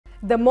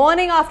The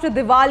morning after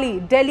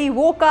Diwali, Delhi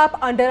woke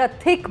up under a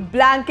thick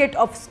blanket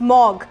of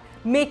smog,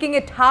 making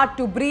it hard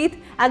to breathe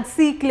and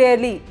see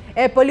clearly.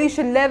 Air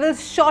pollution levels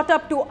shot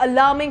up to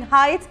alarming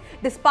heights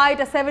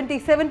despite a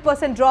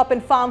 77% drop in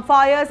farm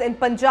fires in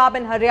Punjab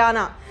and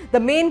Haryana.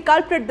 The main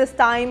culprit this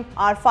time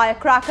are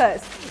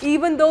firecrackers.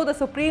 Even though the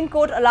Supreme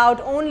Court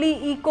allowed only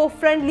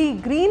eco-friendly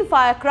green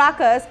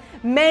firecrackers,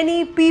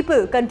 many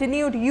people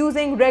continued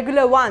using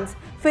regular ones,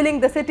 filling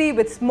the city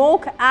with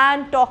smoke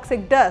and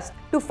toxic dust.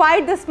 To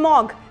fight the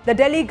smog, the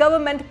Delhi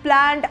government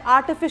planned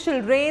artificial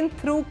rain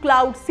through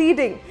cloud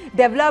seeding,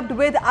 developed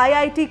with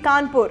IIT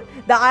Kanpur.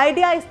 The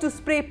idea is to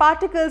spray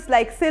particles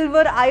like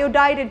silver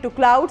iodide into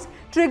clouds,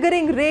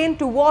 triggering rain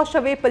to wash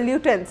away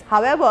pollutants.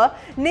 However,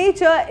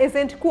 nature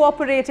isn't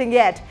cooperating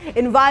yet.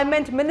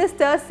 Environment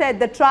Minister said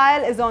the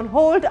trial is on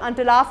hold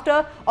until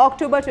after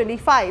October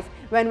 25,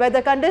 when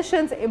weather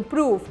conditions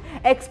improve.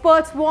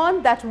 Experts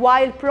warn that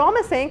while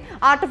promising,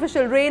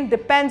 artificial rain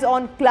depends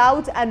on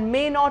clouds and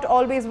may not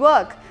always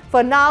work.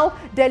 For now,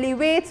 Delhi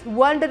waits,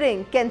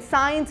 wondering, can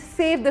science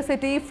save the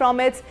city from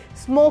its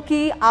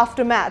smoky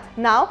aftermath?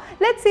 Now,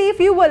 let's see if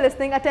you were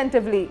listening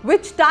attentively.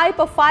 Which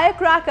type of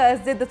firecrackers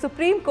did the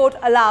Supreme Court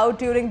allow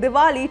during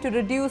Diwali to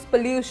reduce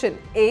pollution?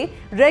 A.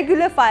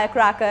 Regular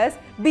firecrackers.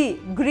 B.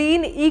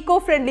 Green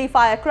eco-friendly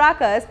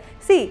firecrackers.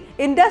 C.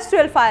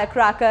 Industrial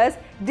firecrackers.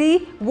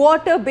 D.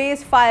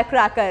 Water-based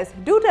firecrackers.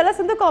 Do tell us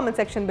in the comment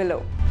section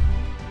below.